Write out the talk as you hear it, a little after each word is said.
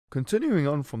Continuing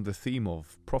on from the theme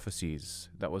of prophecies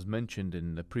that was mentioned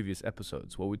in the previous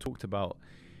episodes, where we talked about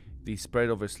the spread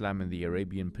of Islam in the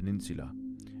Arabian Peninsula,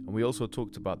 and we also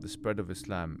talked about the spread of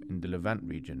Islam in the Levant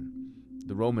region,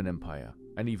 the Roman Empire,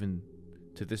 and even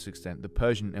to this extent the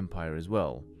Persian Empire as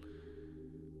well.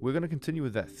 We're going to continue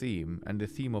with that theme and the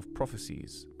theme of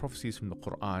prophecies from the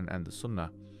Quran and the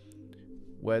Sunnah,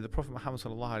 where the Prophet Muhammad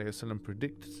ﷺ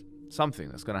predicts something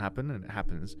that's going to happen, and it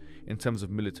happens in terms of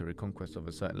military conquest of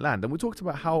a certain land. And we talked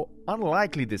about how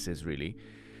unlikely this is, really.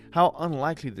 How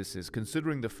unlikely this is,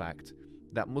 considering the fact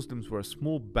that Muslims were a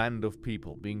small band of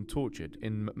people being tortured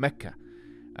in Mecca,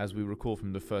 as we recall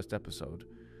from the first episode,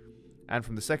 and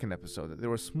from the second episode, that there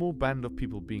were a small band of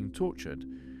people being tortured.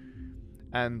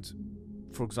 And,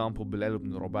 for example, Bilal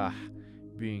ibn Rabah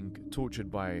being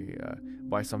tortured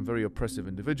by some very oppressive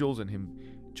individuals, and him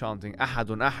chanting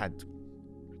Ahadun Ahad,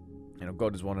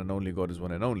 God is one and only, God is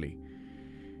one and only.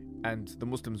 And the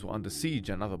Muslims were under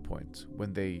siege at another point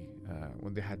when they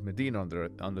had Medina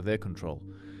under their control,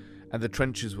 and the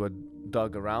trenches were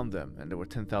dug around them, and there were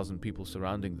 10,000 people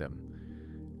surrounding them.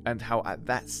 And how at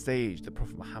that stage the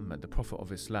Prophet Muhammad, the Prophet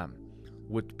of Islam,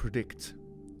 would predict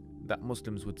that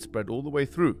Muslims would spread all the way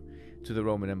through to the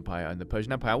Roman Empire and the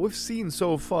Persian Empire. We've seen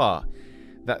so far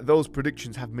that those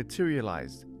predictions have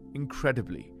materialized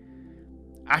incredibly,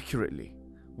 accurately,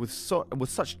 with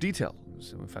such detail.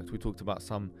 So in fact, we talked about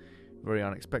some very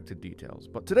unexpected details.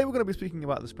 But today we're going to be speaking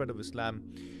about the spread of Islam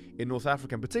in North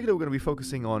Africa. In particular, we're going to be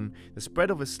focusing on the spread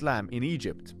of Islam in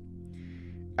Egypt.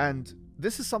 And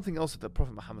this is something else that the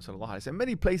Prophet Muhammad in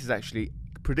many places actually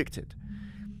predicted.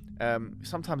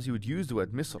 Sometimes he would use the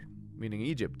word Misr, meaning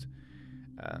Egypt.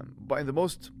 But in the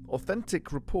most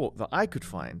authentic report that I could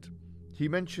find, he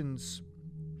mentions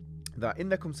that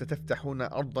إنكم ستفتحون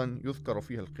أرضا يذكر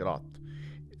فيها القراط,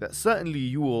 that certainly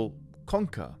you will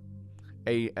conquer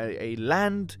a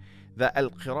land that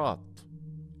al-Qirat,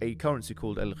 a currency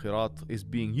called al-Qirat, is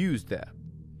being used there,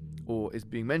 or is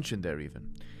being mentioned there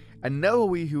even. And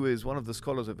Nawawi, who is one of the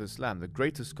scholars of Islam, the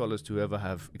greatest scholars to ever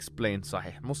have explained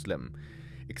Sahih Muslim,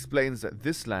 explains that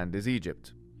this land is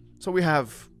Egypt. So we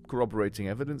have corroborating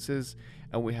evidences,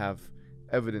 and we have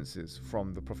evidences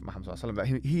from the Prophet Muhammad that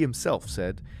he himself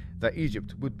said that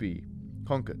Egypt would be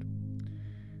conquered.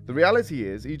 The reality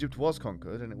is, Egypt was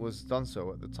conquered, and it was done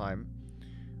so at the time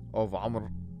of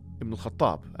Umar ibn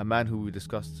al-Khattab, a man who we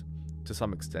discussed to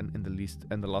some extent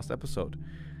in the last episode.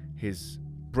 His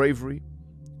bravery,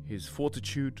 his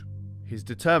fortitude, his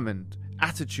determined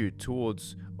attitude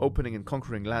towards opening and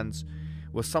conquering lands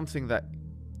was something that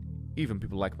even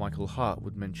people like Michael Hart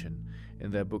would mention in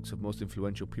their books of most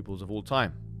influential peoples of all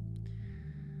time.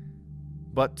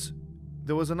 But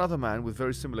there was another man with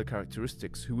very similar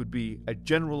characteristics who would be a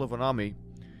general of an army,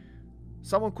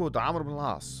 someone called Amr ibn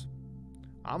al-As.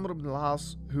 Amr ibn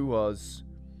al-As, who was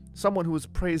someone who was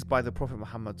praised by the Prophet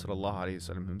Muhammad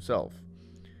himself,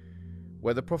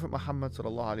 where the Prophet Muhammad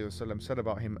said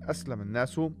about him, Aslam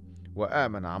an-nasu wa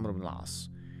amana Amr ibn al-As,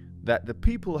 that the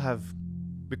people have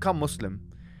become Muslim,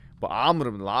 but Amr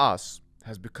ibn al-As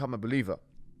has become a believer.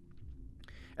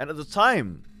 And at the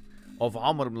time of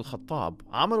Umar ibn al-Khattab,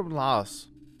 Amr ibn al-As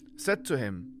said to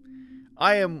him,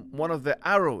 I am one of the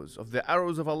arrows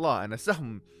of Allah, and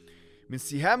asahm min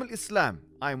siham al-Islam,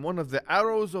 I am one of the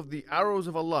arrows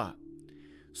of Allah.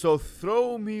 So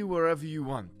throw me wherever you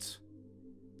want.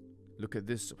 Look at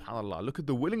this, subhanAllah. Look at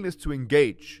the willingness to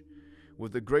engage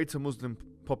with the greater Muslim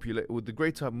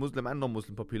and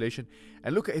non-Muslim population,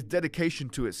 and look at his dedication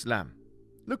to Islam.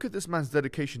 Look at this man's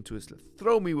dedication to Islam.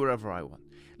 Throw me wherever I want.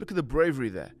 Look at the bravery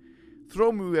there.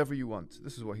 Throw me wherever you want.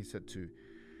 This is what he said to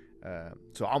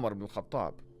Umar ibn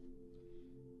al-Khattab.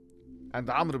 And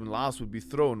Amr ibn al-As would be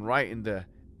thrown right in the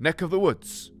neck of the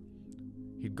woods.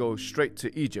 He'd go straight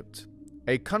to Egypt,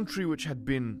 a country which had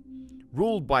been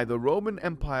ruled by the Roman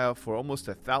Empire for almost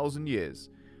 1,000 years,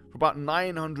 for about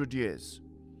 900 years.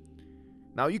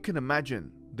 Now you can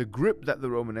imagine the grip that the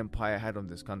Roman Empire had on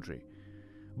this country.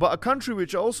 But a country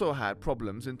which also had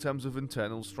problems in terms of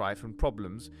internal strife and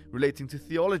problems relating to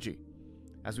theology.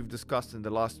 As we've discussed in the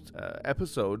last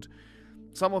episode,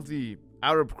 some of the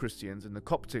Arab Christians and the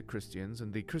Coptic Christians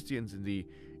and the Christians in the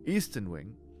eastern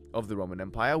wing of the Roman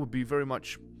Empire would be very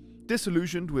much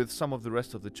disillusioned with some of the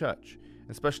rest of the church,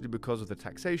 especially because of the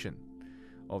taxation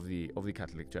of the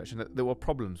Catholic Church, and that there were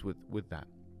problems with that.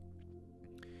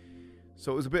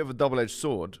 So it was a bit of a double-edged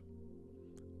sword,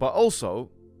 but also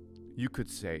you could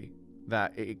say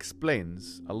that it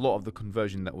explains a lot of the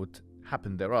conversion that would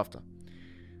happen thereafter.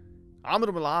 Amr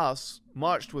ibn al-As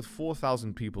marched with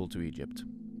 4,000 people to Egypt.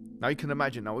 Now you can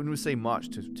imagine, now when we say march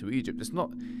to Egypt, it's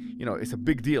not, it's a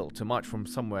big deal to march from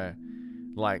somewhere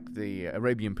like the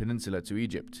Arabian Peninsula to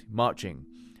Egypt, marching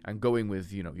and going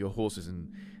with, your horses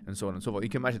and so on and so forth. You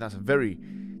can imagine that's a very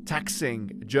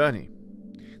taxing journey.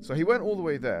 So he went all the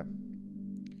way there.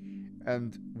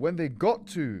 And when they got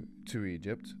to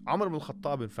Egypt, Umar ibn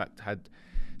al-Khattab, in fact, had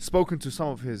spoken to some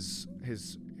of his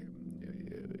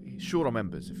shura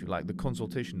members, if you like, the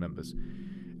consultation members.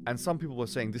 And some people were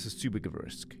saying, this is too big of a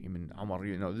risk. I mean, Umar,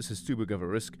 this is too big of a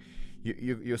risk.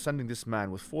 You're sending this man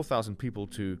with 4,000 people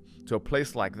to a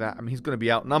place like that. I mean, he's going to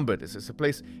be outnumbered. It's a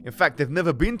place, in fact, they've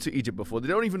never been to Egypt before. They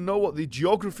don't even know what the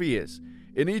geography is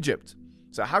in Egypt.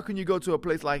 So how can you go to a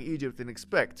place like Egypt and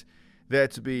expect there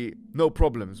to be no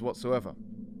problems whatsoever?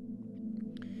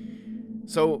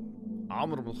 So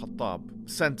Umar ibn al-Khattab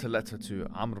sent a letter to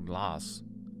Amr ibn al-As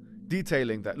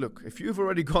detailing that, look, if you've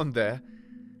already gone there,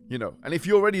 and if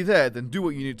you're already there, then do what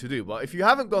you need to do. But if you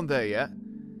haven't gone there yet,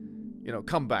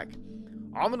 come back.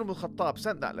 Umar ibn al-Khattab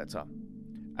sent that letter.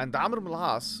 And Amr ibn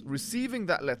al-As, receiving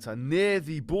that letter near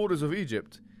the borders of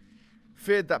Egypt,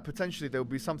 feared that potentially there would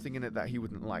be something in it that he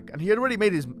wouldn't like. And he had already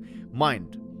made his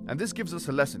mind. And this gives us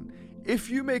a lesson. If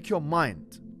you make up your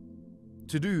mind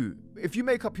to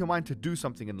do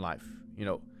something in life,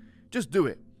 just do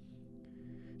it.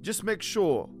 Just make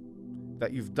sure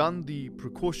that you've taken the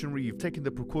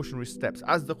precautionary steps.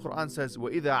 As the Quran says,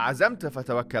 وَإِذَا عَزَمْتَ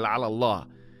فَتَوَكَّلْ عَلَى اللَّهِ.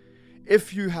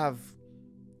 If you have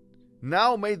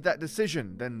now made that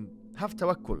decision, then have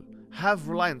tawakkul, have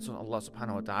reliance on Allah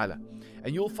subhanahu wa ta'ala.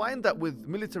 And you'll find that with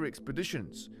military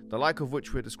expeditions, the like of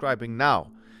which we're describing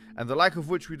now, and the like of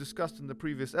which we discussed in the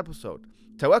previous episode,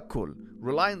 tawakkul,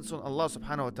 reliance on Allah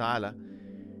subhanahu wa ta'ala,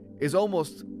 is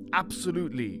almost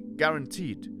absolutely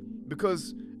guaranteed.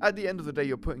 Because at the end of the day,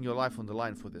 you're putting your life on the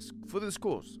line for this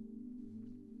cause.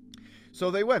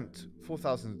 So they went,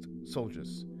 4,000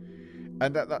 soldiers.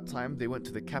 And at that time, they went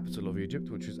to the capital of Egypt,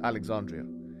 which is Alexandria.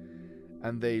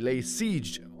 And they lay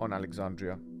siege on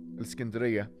Alexandria,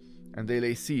 Al-Iskandariya, and they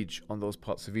lay siege on those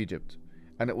parts of Egypt.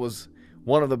 And it was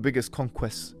one of the biggest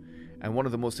conquests and one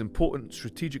of the most important,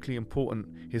 strategically important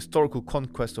historical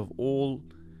conquests of all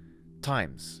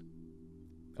times.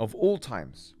 Of all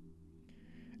times.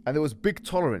 And there was big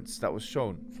tolerance that was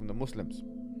shown from the Muslims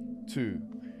to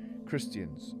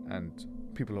Christians and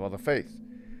people of other faiths.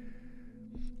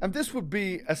 And this would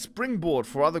be a springboard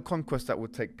for other conquests that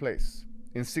would take place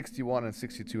in 61 and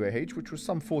 62 AH, which was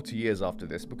some 40 years after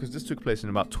this, because this took place in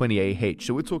about 20 AH.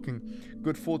 So we're talking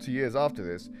good 40 years after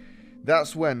this.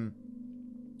 That's when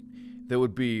there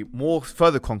would be more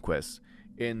further conquests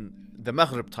in the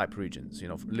Maghreb type regions,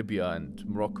 Libya and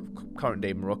Morocco, current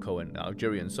day Morocco and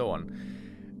Algeria and so on,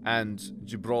 and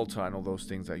Gibraltar and all those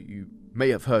things that you may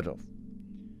have heard of.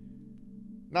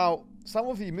 Now, some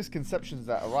of the misconceptions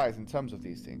that arise in terms of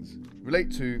these things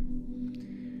relate to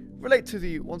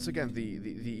the, once again,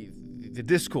 the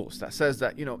discourse that says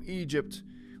that, Egypt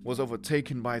was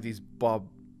overtaken by these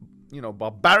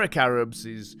barbaric Arabs,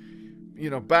 these,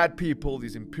 bad people,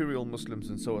 these imperial Muslims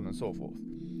and so on and so forth.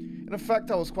 And in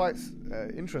fact, I was quite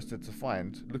interested to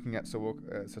find, looking at Sir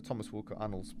Thomas Walker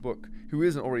Arnold's book, who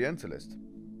is an Orientalist,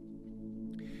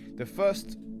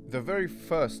 the very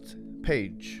first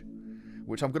page,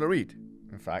 which I'm going to read,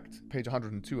 in fact, page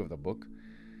 102 of the book,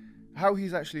 how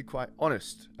he's actually quite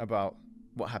honest about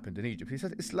what happened in Egypt. He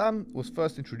said, Islam was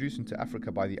first introduced into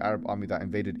Africa by the Arab army that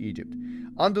invaded Egypt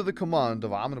under the command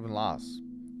of Amr ibn al-As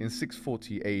in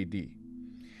 640 AD.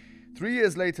 3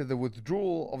 years later, the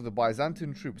withdrawal of the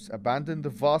Byzantine troops abandoned the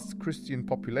vast Christian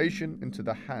population into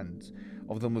the hands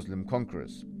of the Muslim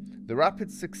conquerors. The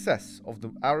rapid success of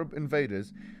the Arab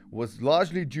invaders was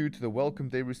largely due to the welcome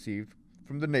they received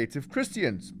from the native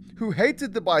Christians, who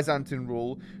hated the Byzantine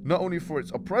rule not only for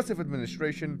its oppressive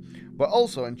administration, but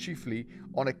also and chiefly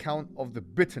on account of the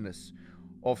bitterness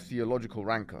of theological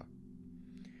rancor.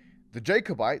 The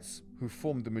Jacobites, who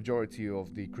formed the majority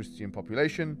of the Christian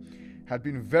population, had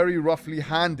been very roughly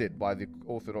handed by the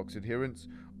Orthodox adherents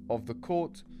of the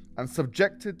court and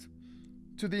subjected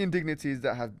to the indignities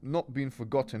that have not been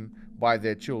forgotten by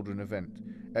their children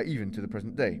even to the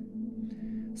present day.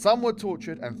 Some were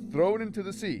tortured and thrown into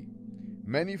the sea.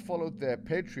 Many followed their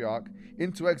patriarch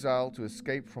into exile to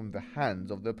escape from the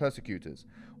hands of their persecutors,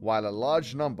 while a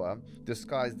large number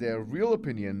disguised their real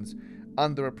opinions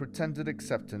under a pretended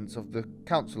acceptance of the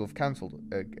Council of Chalcedon.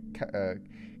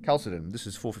 This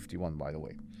is 451, by the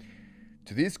way.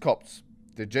 To these Copts,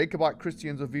 the Jacobite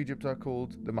Christians of Egypt are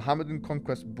called. The Mohammedan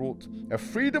conquest brought a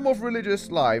freedom of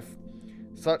religious life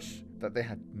such that they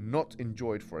had not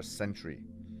enjoyed for a century.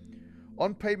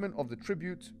 On payment of the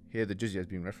tribute, here the jizya is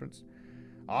being referenced,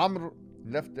 Amr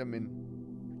left them in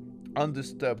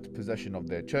undisturbed possession of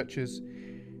their churches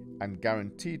and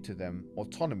guaranteed to them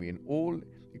autonomy in all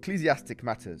ecclesiastic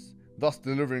matters, thus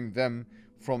delivering them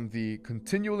from the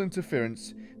continual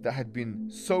interference that had been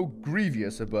so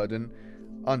grievous a burden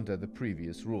under the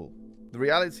previous rule. The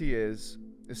reality is,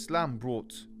 Islam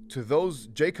brought to those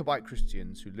Jacobite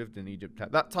Christians who lived in Egypt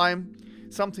at that time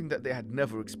something that they had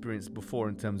never experienced before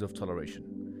in terms of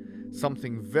toleration.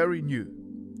 Something very new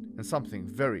and something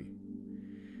very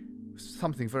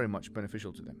much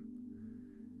beneficial to them.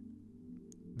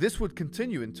 This would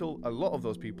continue until a lot of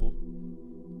those people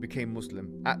became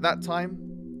Muslim. At that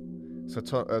time, so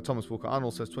Thomas Walker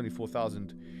Arnold says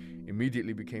 24,000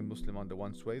 immediately became Muslim under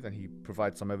one sway, then he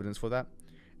provides some evidence for that,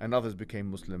 and others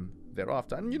became Muslim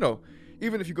thereafter. And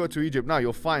even if you go to Egypt now,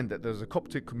 you'll find that there's a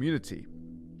Coptic community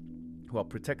who are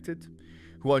protected,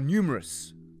 who are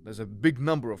numerous. There's a big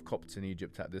number of Copts in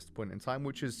Egypt at this point in time,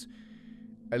 which is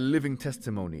a living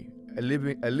testimony, a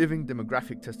living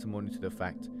demographic testimony to the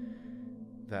fact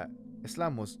that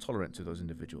Islam was tolerant to those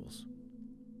individuals.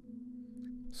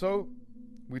 So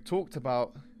we talked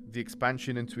about the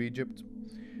expansion into Egypt.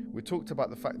 We talked about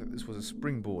the fact that this was a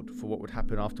springboard for what would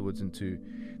happen afterwards into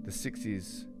the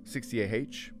 60s, 60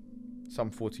 AH, some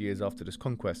 40 years after this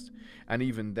conquest, and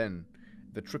even then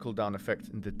the trickle-down effect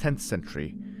in the 10th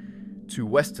century to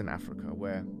Western Africa,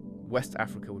 where West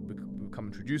Africa would become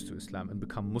introduced to Islam and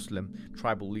become Muslim.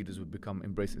 Tribal leaders would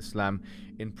embrace Islam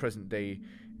in present-day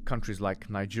countries like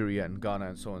Nigeria and Ghana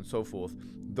and so on and so forth,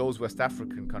 those West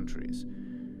African countries,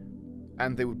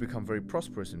 and they would become very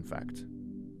prosperous, in fact.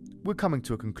 We're coming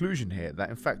to a conclusion here that,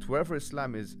 in fact, wherever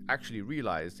Islam is actually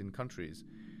realized in countries,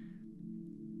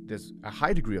 there's a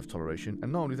high degree of toleration,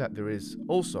 and not only that, there is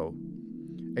also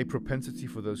a propensity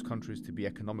for those countries to be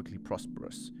economically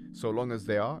prosperous, so long as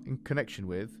they are in connection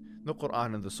with the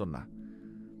Quran and the Sunnah.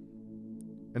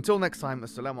 Until next time,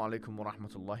 Assalamu alaikum wa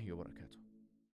rahmatullahi wa barakatuh.